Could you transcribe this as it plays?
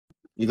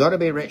You got to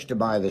be rich to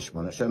buy this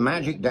one. It's a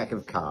magic deck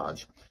of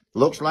cards.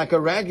 Looks like a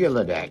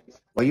regular deck.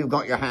 Well, you've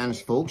got your hands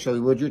full, so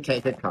would you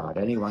take a card?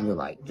 Any one you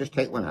like. Just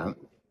take one out.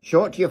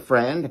 Show it to your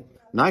friend.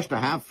 Nice to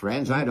have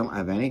friends. I don't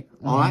have any.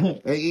 All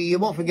right. You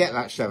won't forget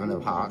that 7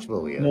 of hearts,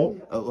 will you?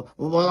 No.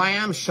 Well, I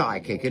am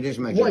psychic. It is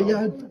my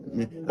job.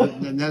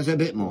 There's a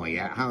bit more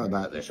yet. How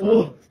about this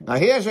one? Now,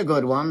 here's a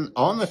good one.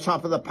 On the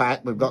top of the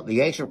pack, we've got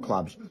the ace of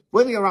clubs.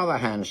 With your other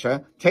hand,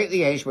 sir, take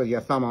the ace with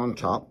your thumb on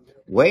top.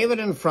 Wave it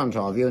in front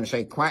of you and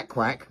say, quack,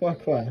 quack.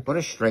 Quack, quack. What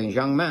a strange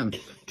young man.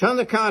 Turn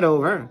the card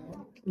over.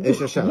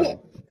 It's a 7.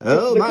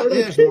 Oh, but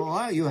there's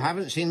more. You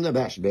haven't seen the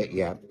best bit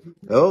yet.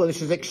 Oh,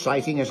 this is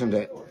exciting, isn't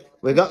it?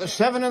 We've got the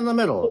 7 in the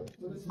middle.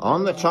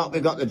 On the top,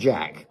 we've got the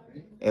jack.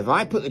 If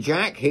I put the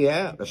jack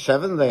here, the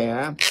 7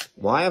 there,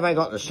 why have I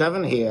got the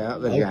 7 here,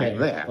 the jack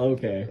there?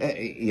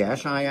 Okay.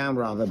 Yes, I am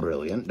rather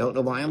brilliant. Don't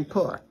know why I'm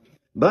poor.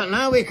 But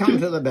now we come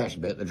to the best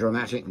bit, the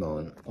dramatic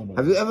moment.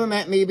 Have you ever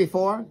met me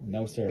before?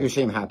 No, sir. You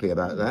seem happy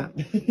about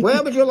that.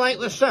 Where would you like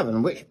the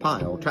 7? Which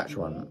pile? Touch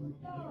one.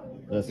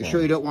 You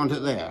sure you don't want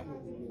it there?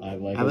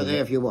 Have it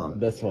there if you want.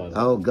 This one.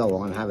 Oh, go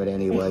on, have it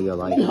anywhere you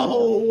like.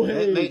 No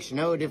way. It makes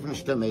no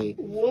difference to me.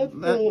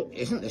 What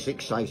Isn't this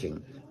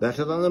exciting?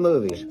 Better than the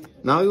movies.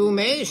 Now, you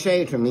may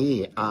say to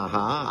me,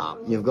 aha,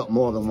 you've got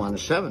more than 1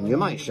 7. You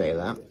might say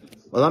that.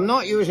 Well, I'm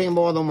not using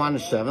more than 1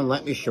 7.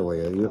 Let me show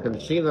you. You can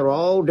see they're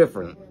all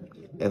different.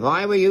 If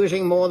I were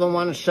using more than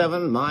 1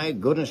 7, my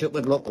goodness, it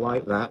would look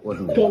like that,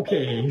 wouldn't it?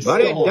 Okay.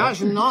 But it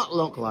does not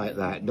look like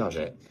that, does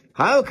it?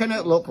 How can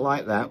it look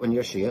like that when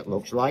you see it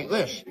looks like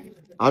this?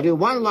 I'll do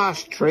one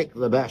last trick,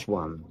 the best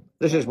one.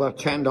 This is worth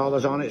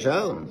 $10 on its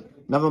own.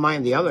 Never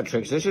mind the other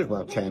tricks, this is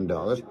worth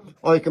 $10.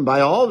 Or you can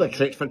buy all the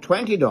tricks for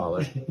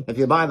 $20. If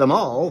you buy them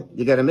all,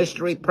 you get a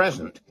mystery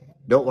present.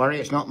 Don't worry,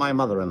 it's not my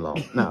mother-in-law.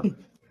 Now,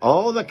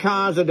 all the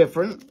cards are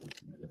different.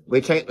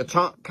 We take the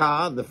top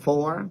card, the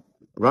 4,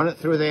 run it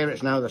through there,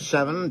 it's now the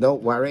 7.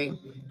 Don't worry.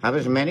 Have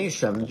as many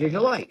 7s as you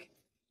like.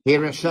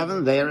 Here a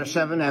 7, there a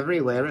 7,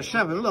 everywhere a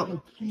 7.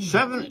 Look,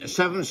 7,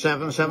 7,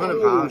 7, 7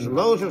 of hearts,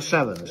 loads of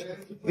 7s.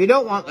 If you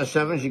don't want the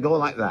 7s, you go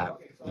like that.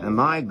 And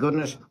my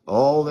goodness,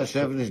 all the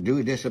 7s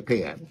do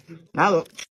disappear. Now look.